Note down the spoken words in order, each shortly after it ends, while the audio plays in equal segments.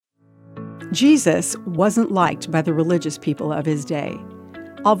Jesus wasn't liked by the religious people of his day.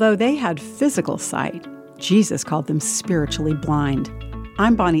 Although they had physical sight, Jesus called them spiritually blind.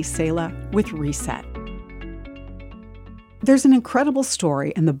 I'm Bonnie Sala with Reset. There's an incredible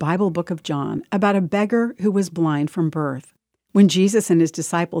story in the Bible book of John about a beggar who was blind from birth. When Jesus and his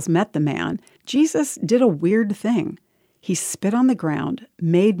disciples met the man, Jesus did a weird thing. He spit on the ground,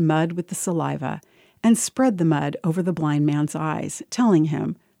 made mud with the saliva, and spread the mud over the blind man's eyes, telling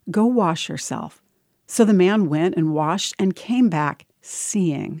him, "Go wash yourself." So the man went and washed and came back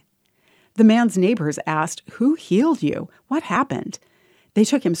seeing. The man's neighbors asked, "Who healed you? What happened?" They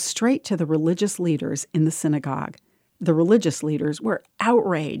took him straight to the religious leaders in the synagogue. The religious leaders were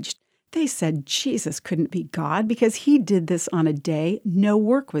outraged. They said Jesus couldn't be God because he did this on a day no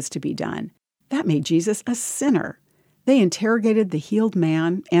work was to be done. That made Jesus a sinner. They interrogated the healed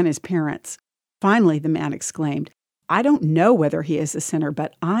man and his parents. Finally, the man exclaimed, "I don't know whether he is a sinner,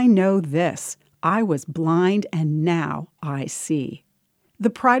 but I know this. I was blind and now I see." The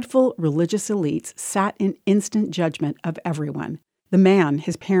prideful religious elites sat in instant judgment of everyone. The man,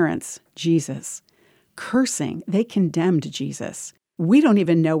 his parents, Jesus. Cursing, they condemned Jesus. "We don't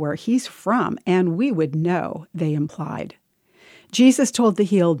even know where he's from, and we would know," they implied. Jesus told the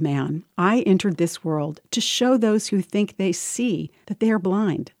healed man, "I entered this world to show those who think they see that they are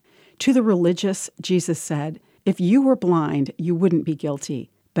blind." To the religious, Jesus said, "If you were blind, you wouldn't be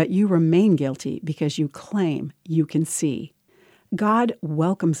guilty, but you remain guilty because you claim you can see." God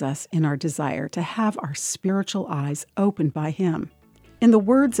welcomes us in our desire to have our spiritual eyes opened by Him. In the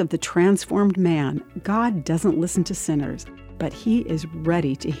words of the transformed man, God doesn't listen to sinners, but He is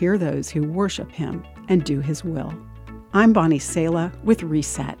ready to hear those who worship Him and do His will. I'm Bonnie Sala with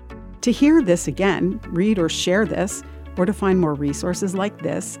Reset. To hear this again, read or share this, or to find more resources like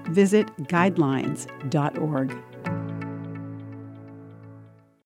this, visit guidelines.org.